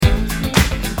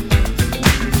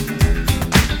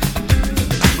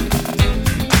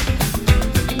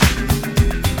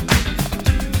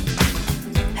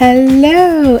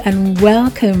and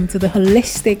welcome to the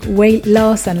Holistic Weight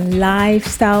Loss and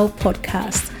Lifestyle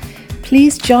Podcast.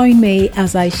 Please join me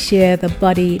as I share the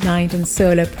body, mind and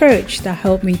soul approach that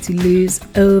helped me to lose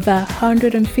over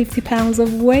 150 pounds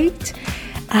of weight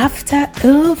after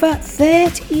over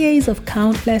 30 years of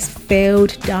countless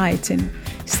failed dieting,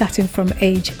 starting from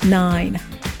age 9.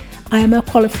 I am a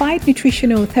qualified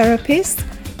nutritional therapist,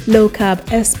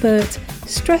 low-carb expert,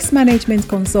 stress management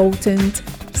consultant,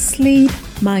 sleep,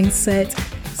 mindset,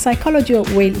 psychology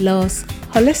of weight loss,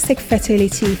 holistic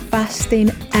fertility, fasting,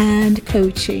 and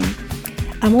coaching.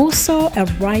 I'm also a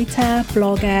writer,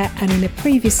 blogger, and in a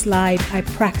previous life, I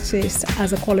practiced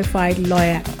as a qualified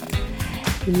lawyer.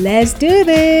 Let's do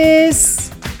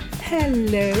this!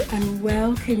 Hello, and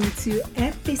welcome to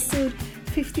episode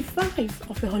 55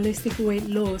 of the Holistic Weight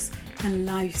Loss and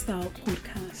Lifestyle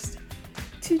Podcast.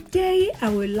 Today, I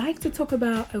would like to talk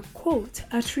about a quote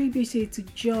attributed to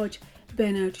George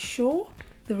Bernard Shaw,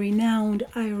 the renowned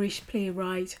Irish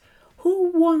playwright,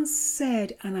 who once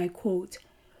said, and I quote,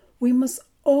 "We must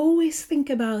always think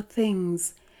about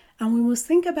things, and we must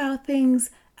think about things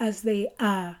as they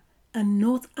are, and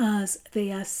not as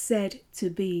they are said to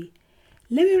be."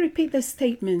 Let me repeat the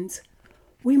statement.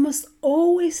 We must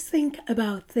always think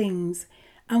about things,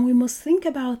 and we must think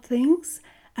about things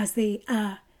as they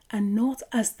are, and not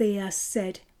as they are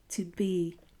said to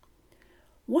be.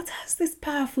 What has this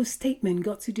powerful statement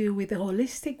got to do with the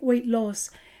holistic weight loss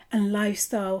and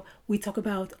lifestyle we talk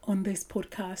about on this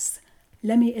podcast?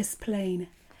 Let me explain.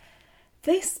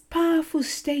 This powerful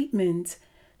statement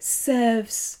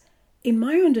serves, in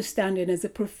my understanding, as a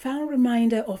profound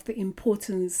reminder of the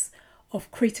importance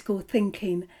of critical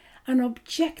thinking and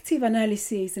objective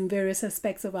analysis in various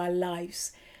aspects of our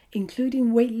lives,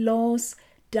 including weight loss,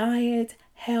 diet,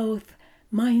 health,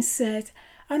 mindset.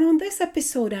 And on this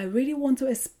episode, I really want to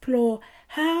explore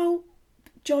how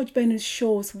George Bernard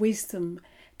Shaw's wisdom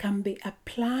can be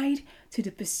applied to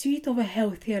the pursuit of a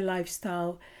healthier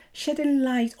lifestyle, shedding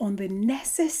light on the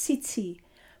necessity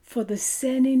for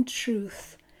discerning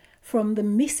truth from the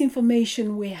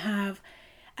misinformation we have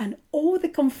and all the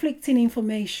conflicting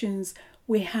informations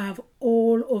we have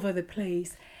all over the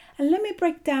place. And let me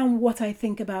break down what I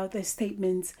think about this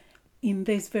statement in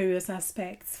these various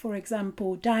aspects. For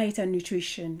example, diet and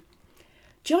nutrition.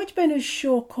 George Bernard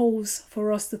Shaw calls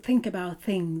for us to think about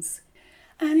things.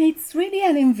 And it's really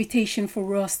an invitation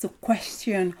for us to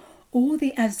question all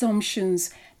the assumptions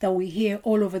that we hear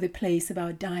all over the place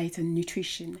about diet and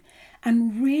nutrition,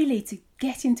 and really to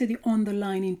get into the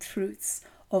underlying truths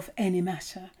of any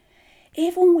matter.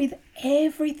 Even with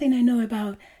everything I know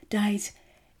about diet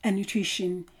and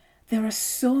nutrition, there are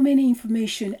so many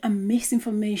information and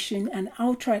misinformation and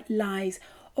outright lies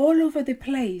all over the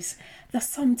place that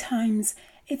sometimes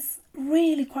it's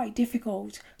really quite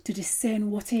difficult to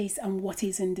discern what is and what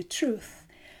isn't the truth.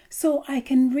 So I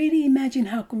can really imagine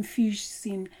how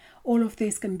confusing all of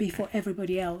this can be for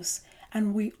everybody else.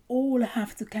 And we all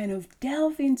have to kind of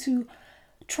delve into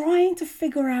trying to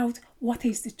figure out what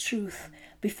is the truth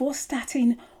before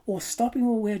starting or stopping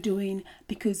what we're doing,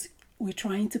 because we're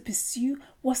trying to pursue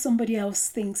what somebody else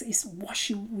thinks is what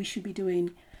we should be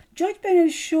doing. George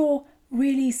Bernard Shaw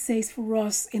really says for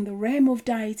us in the realm of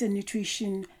diet and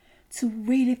nutrition to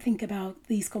really think about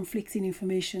these conflicting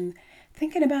information.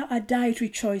 Thinking about our dietary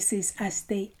choices as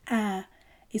they are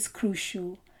is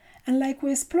crucial. And like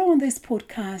we explore on this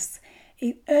podcast,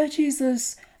 it urges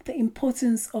us the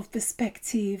importance of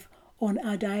perspective on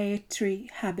our dietary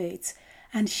habits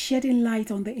and shedding light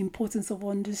on the importance of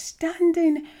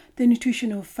understanding the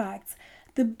nutritional facts,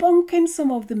 debunking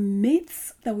some of the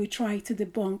myths that we try to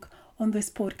debunk on this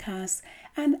podcast,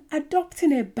 and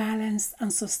adopting a balanced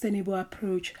and sustainable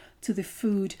approach to the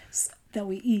foods that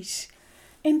we eat.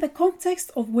 In the context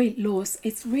of weight loss,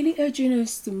 it's really urging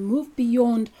us to move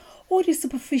beyond all the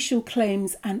superficial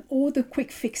claims and all the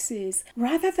quick fixes,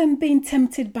 rather than being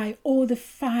tempted by all the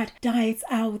fad diets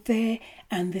out there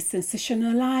and the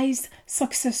sensationalized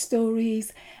success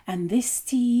stories and this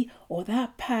tea or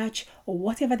that patch or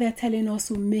whatever they're telling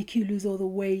us will make you lose all the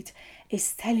weight.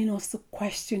 Is telling us to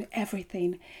question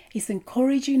everything. It's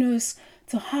encouraging us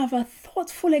to have a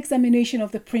thoughtful examination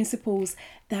of the principles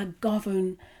that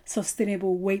govern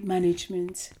sustainable weight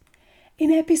management.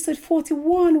 In episode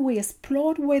 41, we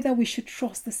explored whether we should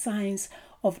trust the science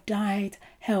of diet,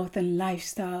 health, and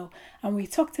lifestyle. And we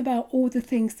talked about all the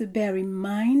things to bear in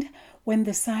mind when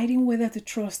deciding whether to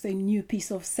trust a new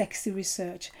piece of sexy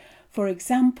research. For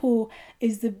example,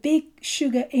 is the big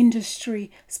sugar industry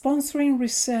sponsoring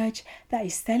research that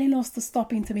is telling us to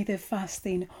stop intermittent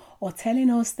fasting or telling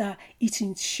us that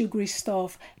eating sugary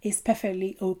stuff is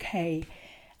perfectly okay?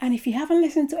 And if you haven't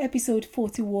listened to episode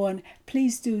 41,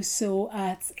 please do so,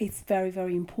 as it's very,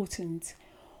 very important.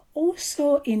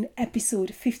 Also in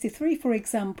episode 53, for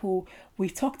example, we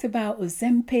talked about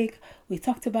Ozempic, we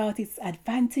talked about its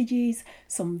advantages,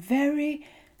 some very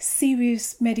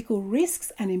serious medical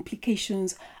risks and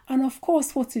implications, and of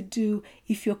course what to do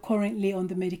if you're currently on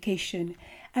the medication.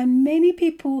 And many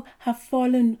people have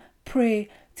fallen prey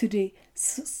to the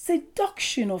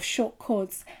seduction of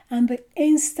shortcuts and the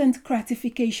instant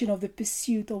gratification of the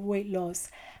pursuit of weight loss.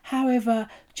 However,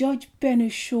 Judge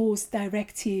Bernard Shaw's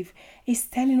directive is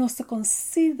telling us to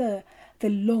consider the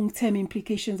long-term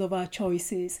implications of our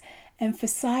choices,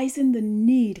 emphasizing the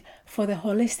need for the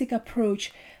holistic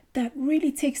approach that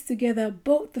really takes together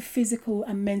both the physical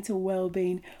and mental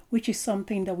well-being, which is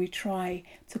something that we try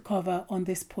to cover on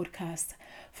this podcast.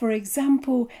 For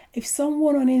example, if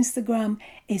someone on Instagram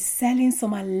is selling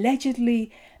some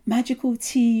allegedly magical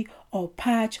tea or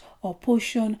patch or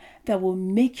potion that will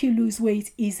make you lose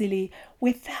weight easily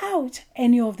without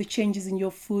any of the changes in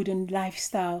your food and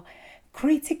lifestyle,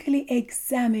 critically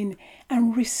examine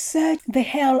and research the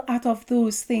hell out of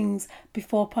those things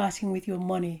before parting with your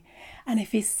money. And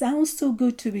if it sounds too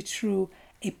good to be true,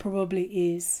 it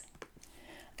probably is.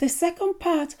 The second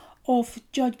part of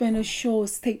Judge Bernard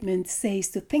Shaw's statement says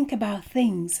to think about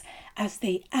things as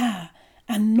they are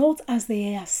and not as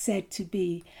they are said to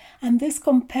be. And this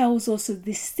compels us to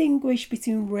distinguish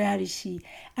between reality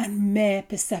and mere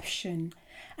perception.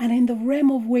 And in the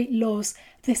realm of weight loss,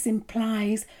 this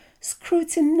implies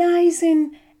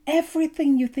scrutinizing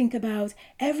everything you think about,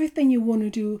 everything you want to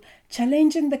do,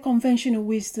 challenging the conventional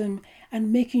wisdom,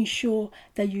 and making sure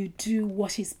that you do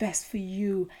what is best for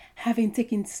you, having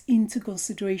taken into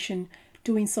consideration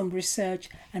doing some research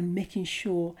and making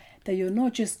sure that you're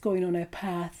not just going on a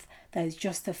path that is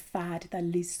just a fad that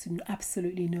leads to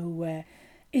absolutely nowhere.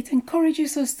 It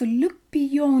encourages us to look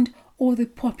beyond all the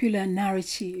popular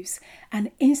narratives,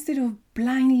 and instead of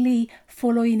blindly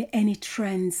following any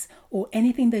trends or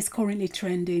anything that's currently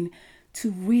trending,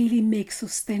 to really make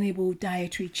sustainable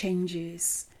dietary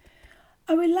changes.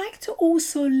 I would like to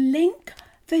also link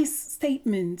this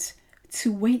statement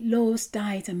to weight loss,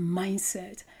 diet and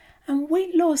mindset. And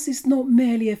weight loss is not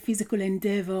merely a physical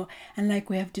endeavor, and like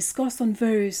we have discussed on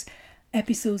various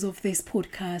episodes of this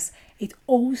podcast, it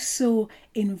also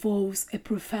involves a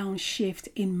profound shift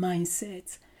in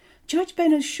mindset. Judge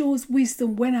Bernard Shaw's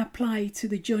wisdom, when applied to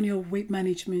the journey of weight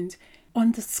management,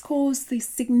 underscores the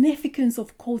significance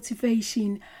of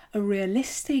cultivating a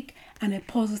realistic and a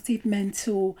positive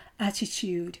mental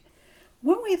attitude.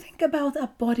 When we think about our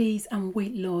bodies and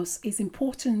weight loss, it's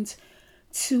important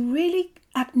to really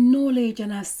acknowledge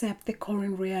and accept the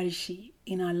current reality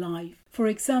in our life. For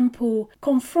example,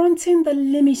 confronting the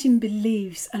limiting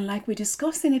beliefs, and like we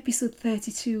discussed in episode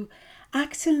 32,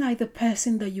 acting like the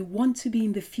person that you want to be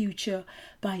in the future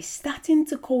by starting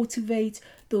to cultivate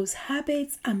those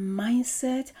habits and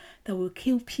mindset that will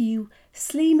keep you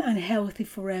slim and healthy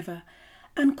forever.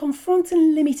 And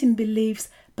confronting limiting beliefs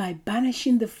by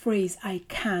banishing the phrase "I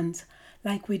can't,"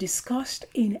 like we discussed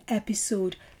in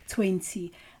episode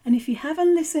 20. And if you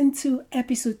haven't listened to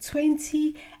episode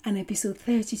 20 and episode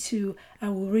 32, I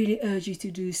will really urge you to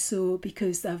do so,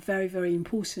 because they're very, very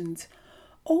important.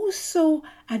 Also,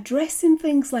 addressing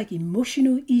things like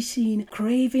emotional eating,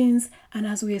 cravings, and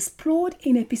as we explored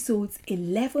in episodes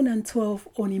 11 and 12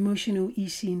 on emotional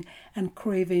eating and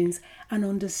cravings, and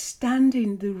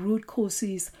understanding the root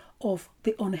causes of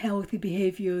the unhealthy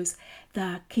behaviors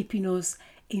that are keeping us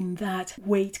in that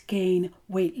weight gain,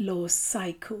 weight loss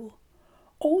cycle.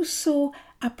 Also,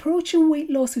 approaching weight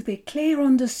loss with a clear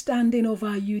understanding of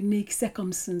our unique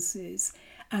circumstances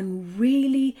and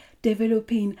really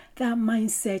developing that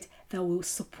mindset that will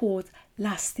support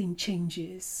lasting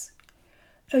changes.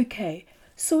 Okay,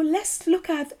 so let's look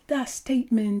at that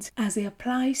statement as it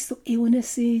applies to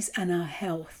illnesses and our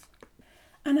health.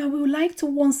 And I would like to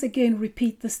once again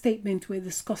repeat the statement we're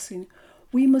discussing.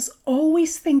 We must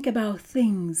always think about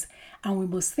things, and we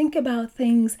must think about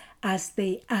things as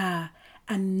they are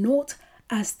and not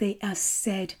as they are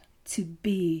said to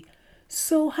be.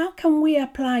 So how can we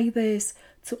apply this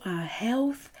to our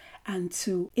health and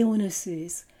to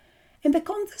illnesses? In the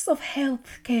context of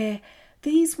healthcare,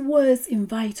 these words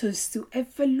invite us to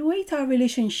evaluate our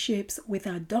relationships with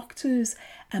our doctors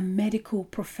and medical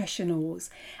professionals.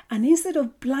 And instead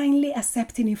of blindly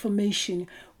accepting information,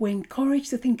 we're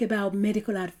encouraged to think about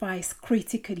medical advice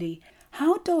critically.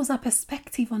 How does our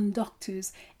perspective on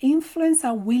doctors influence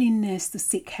our willingness to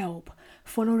seek help,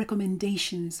 follow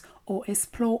recommendations, or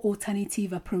explore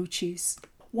alternative approaches?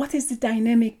 What is the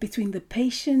dynamic between the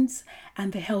patients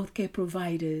and the healthcare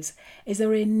providers? Is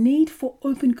there a need for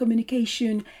open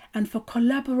communication and for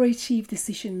collaborative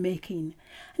decision making?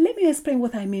 Let me explain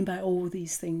what I mean by all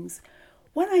these things.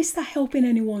 When I start helping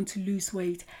anyone to lose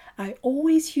weight, I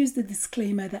always use the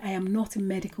disclaimer that I am not a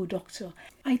medical doctor.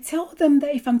 I tell them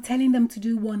that if I'm telling them to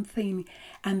do one thing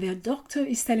and their doctor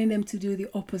is telling them to do the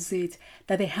opposite,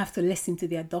 that they have to listen to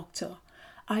their doctor.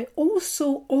 I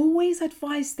also always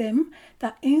advise them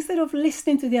that instead of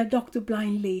listening to their doctor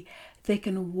blindly, they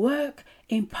can work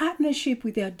in partnership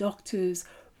with their doctors,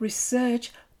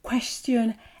 research,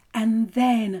 question, and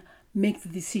then make the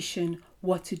decision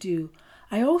what to do.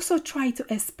 I also try to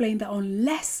explain that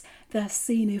unless they're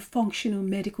seeing a functional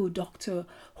medical doctor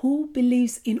who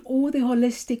believes in all the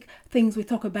holistic things we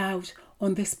talk about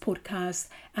on this podcast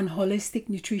and holistic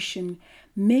nutrition,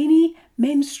 many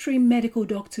mainstream medical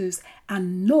doctors are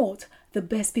not the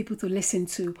best people to listen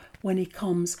to when it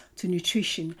comes to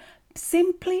nutrition,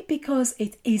 simply because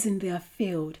it isn't their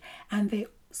field and they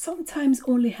sometimes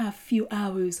only have few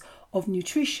hours of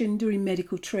nutrition during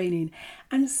medical training.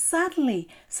 And sadly,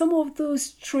 some of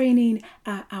those training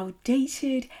are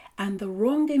outdated and the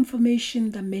wrong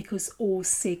information that make us all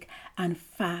sick and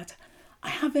fat. I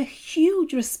have a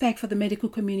huge respect for the medical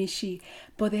community,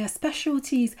 but their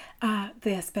specialties are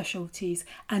their specialties,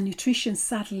 and nutrition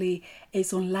sadly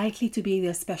is unlikely to be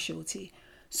their specialty.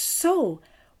 So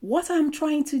what I'm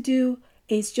trying to do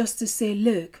is just to say,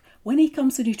 look, when it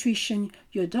comes to nutrition,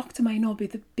 your doctor might not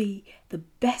be the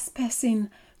best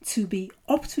person to be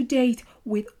up to date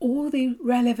with all the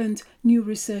relevant new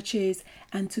researches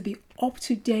and to be up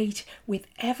to date with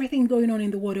everything going on in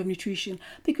the world of nutrition,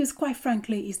 because quite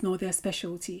frankly, it's not their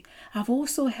specialty. I've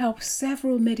also helped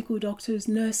several medical doctors,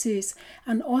 nurses,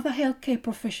 and other healthcare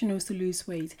professionals to lose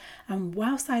weight. And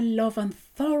whilst I love and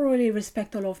thoroughly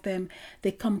respect all of them,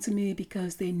 they come to me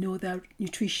because they know that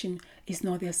nutrition is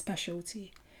not their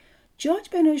specialty.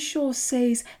 George Bernard Shaw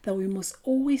says that we must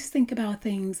always think about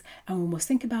things, and we must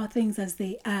think about things as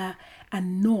they are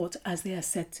and not as they are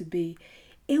said to be.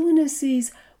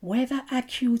 Illnesses, whether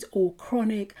acute or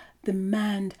chronic,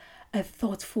 demand a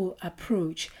thoughtful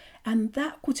approach. And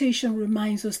that quotation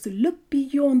reminds us to look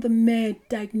beyond the mere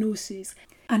diagnosis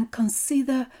and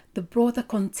consider the broader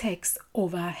context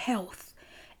of our health.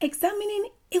 Examining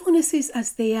illnesses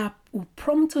as they are will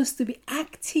prompt us to be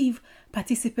active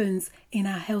participants in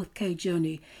our healthcare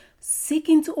journey,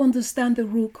 seeking to understand the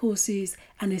root causes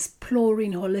and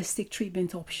exploring holistic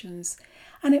treatment options.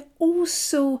 And it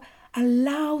also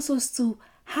allows us to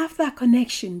have that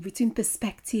connection between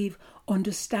perspective,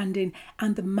 understanding,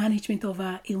 and the management of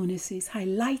our illnesses,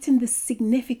 highlighting the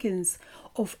significance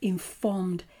of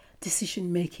informed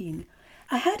decision making.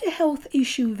 I had a health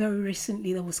issue very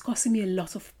recently that was causing me a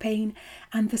lot of pain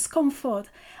and discomfort,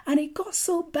 and it got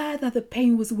so bad that the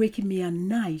pain was waking me at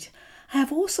night. I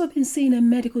have also been seeing a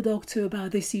medical doctor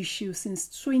about this issue since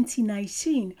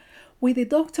 2019, with the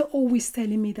doctor always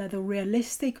telling me that the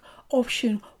realistic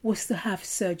option was to have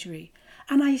surgery.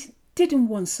 And I didn't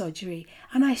want surgery,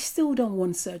 and I still don't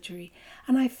want surgery.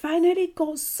 And I finally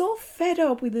got so fed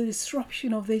up with the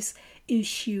disruption of this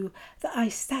issue that I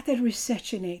started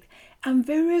researching it. And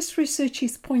various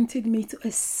researches pointed me to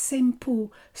a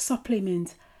simple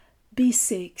supplement,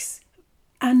 B6.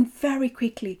 And very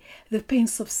quickly, the pain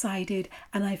subsided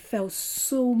and I felt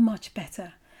so much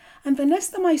better. And the next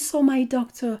time I saw my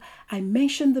doctor, I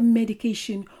mentioned the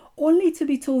medication only to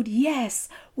be told, yes,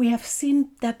 we have seen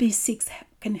that B6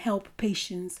 can help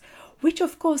patients. Which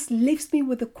of course leaves me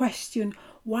with the question,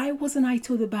 why wasn't I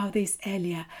told about this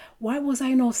earlier? Why was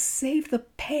I not saved the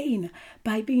pain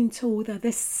by being told that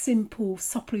this simple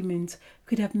supplement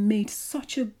could have made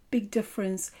such a big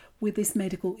difference with this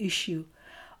medical issue?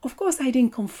 Of course, I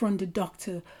didn't confront the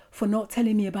doctor for not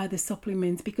telling me about the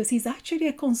supplement, because he's actually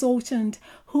a consultant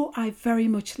who I very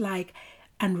much like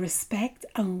and respect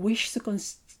and wish to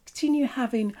continue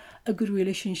having a good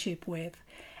relationship with.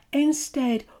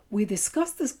 Instead, we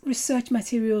discussed the research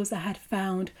materials I had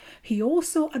found. He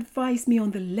also advised me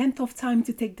on the length of time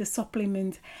to take the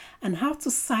supplement and how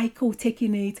to cycle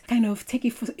taking it, kind of take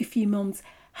it for a few months,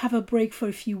 have a break for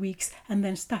a few weeks, and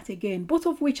then start again. Both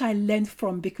of which I learned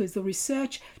from, because the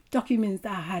research documents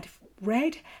that I had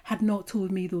read had not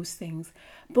told me those things.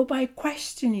 But by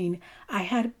questioning, I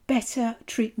had better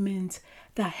treatment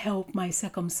that helped my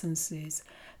circumstances.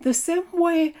 The same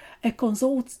way a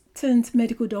consultant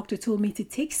medical doctor told me to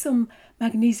take some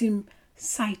magnesium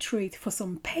citrate for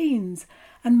some pains,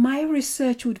 and my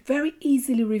research would very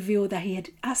easily reveal that he had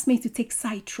asked me to take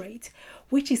citrate,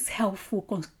 which is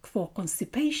helpful for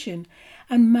constipation.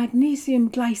 And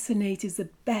magnesium glycinate is the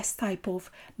best type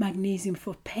of magnesium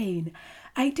for pain.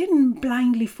 I didn't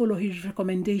blindly follow his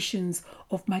recommendations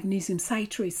of magnesium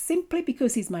citrate simply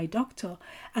because he's my doctor.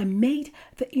 I made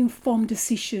the informed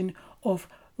decision of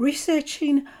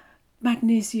researching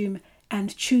magnesium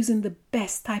and choosing the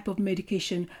best type of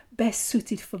medication best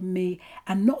suited for me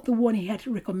and not the one he had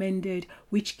recommended,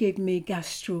 which gave me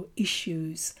gastro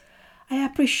issues. I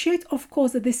appreciate, of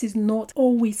course, that this is not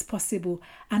always possible,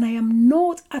 and I am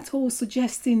not at all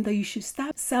suggesting that you should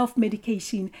start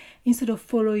self-medication instead of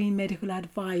following medical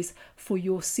advice for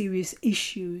your serious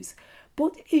issues.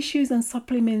 Both issues and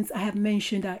supplements I have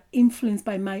mentioned are influenced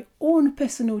by my own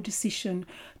personal decision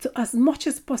to, as much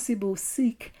as possible,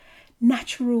 seek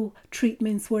natural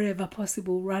treatments wherever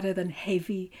possible rather than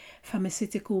heavy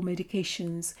pharmaceutical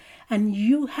medications. And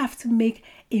you have to make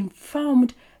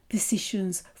informed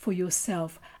decisions for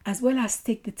yourself, as well as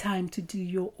take the time to do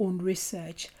your own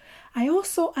research. I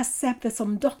also accept that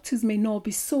some doctors may not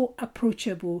be so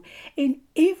approachable in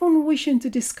even wishing to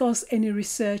discuss any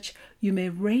research you may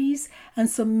raise, and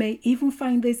some may even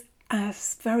find this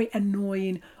as very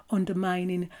annoying,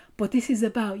 undermining, but this is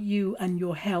about you and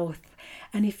your health.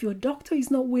 And if your doctor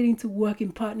is not willing to work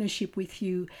in partnership with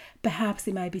you, perhaps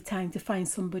it might be time to find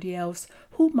somebody else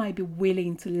who might be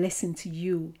willing to listen to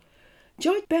you.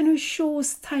 George Bernard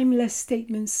Shaw's timeless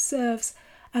statement serves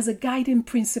as a guiding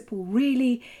principle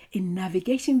really in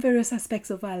navigating various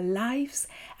aspects of our lives.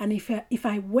 And if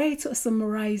I were to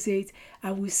summarize it,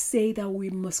 I would say that we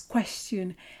must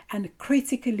question and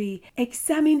critically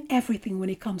examine everything when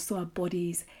it comes to our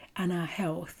bodies and our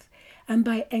health. And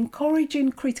by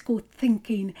encouraging critical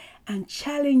thinking and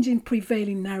challenging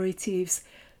prevailing narratives,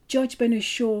 George Bernard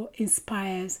Shaw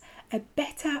inspires a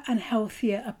better and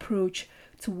healthier approach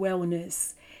to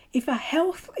wellness. If our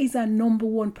health is our number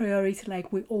one priority,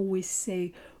 like we always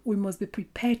say, we must be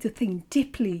prepared to think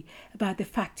deeply about the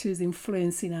factors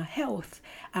influencing our health,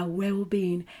 our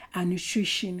well-being, our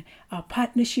nutrition, our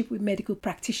partnership with medical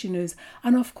practitioners,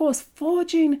 and of course,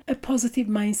 forging a positive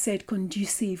mindset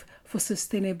conducive for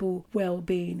sustainable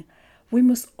well-being. We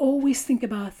must always think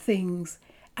about things,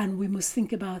 and we must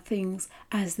think about things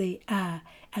as they are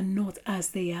and not as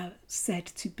they are said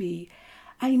to be.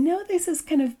 I know this has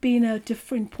kind of been a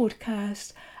different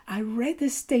podcast. I read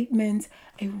this statement,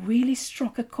 it really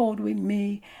struck a chord with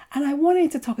me, and I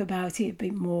wanted to talk about it a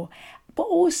bit more. But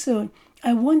also,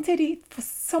 I wanted it for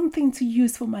something to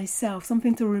use for myself,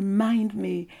 something to remind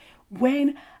me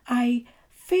when I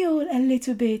feel a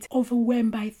little bit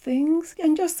overwhelmed by things,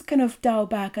 and just kind of dial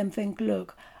back and think,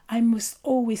 look, I must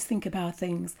always think about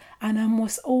things, and I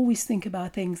must always think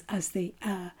about things as they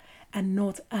are and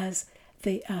not as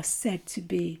they are said to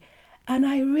be. And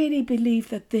I really believe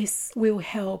that this will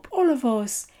help all of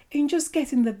us in just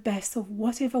getting the best of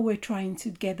whatever we're trying to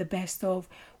get the best of,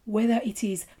 whether it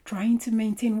is trying to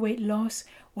maintain weight loss,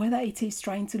 whether it is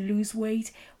trying to lose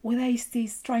weight, whether it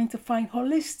is trying to find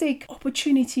holistic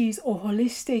opportunities or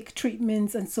holistic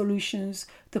treatments and solutions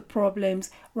to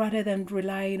problems rather than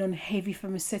relying on heavy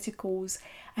pharmaceuticals.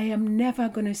 I am never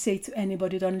going to say to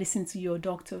anybody, don't listen to your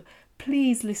doctor.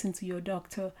 Please listen to your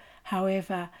doctor.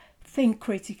 However, think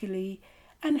critically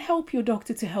and help your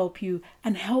doctor to help you,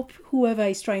 and help whoever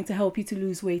is trying to help you to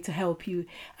lose weight to help you,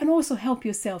 and also help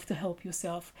yourself to help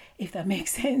yourself, if that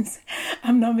makes sense.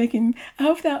 I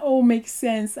hope that all makes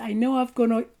sense. I know I've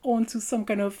gone on to some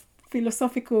kind of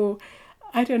philosophical,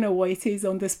 I don't know what it is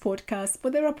on this podcast,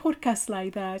 but there are podcasts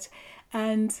like that.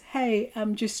 And hey,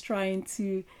 I'm just trying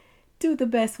to do the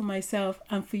best for myself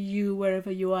and for you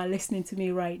wherever you are listening to me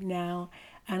right now.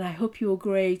 And I hope you're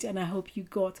great, and I hope you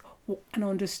got and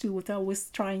understood what I was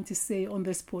trying to say on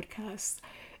this podcast.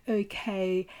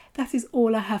 Okay, that is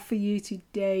all I have for you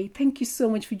today. Thank you so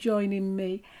much for joining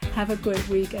me. Have a great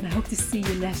week, and I hope to see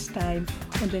you next time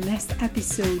on the next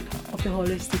episode of the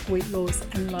Holistic Weight Loss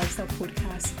and Lifestyle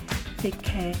Podcast. Take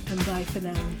care and bye for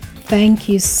now. Thank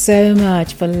you so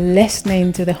much for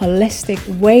listening to the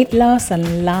Holistic Weight Loss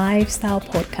and Lifestyle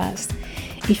Podcast.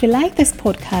 If you like this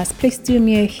podcast, please do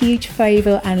me a huge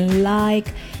favor and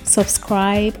like,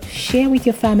 subscribe, share with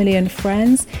your family and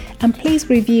friends, and please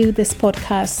review this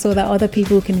podcast so that other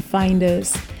people can find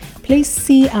us. Please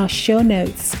see our show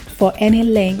notes for any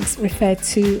links referred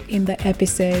to in the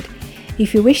episode.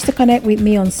 If you wish to connect with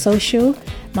me on social,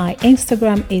 my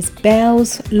Instagram is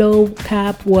Bells Low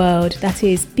Carb World. That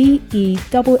is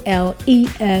BELLES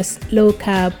Low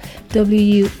Carb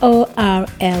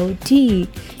WORLD.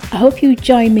 I hope you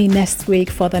join me next week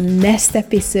for the next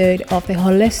episode of the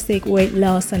Holistic Weight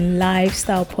Loss and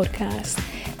Lifestyle Podcast.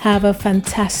 Have a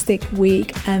fantastic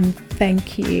week, and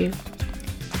thank you.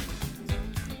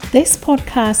 This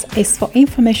podcast is for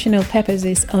informational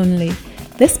purposes only.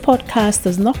 This podcast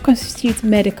does not constitute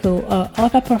medical or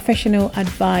other professional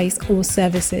advice or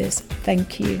services.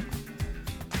 Thank you.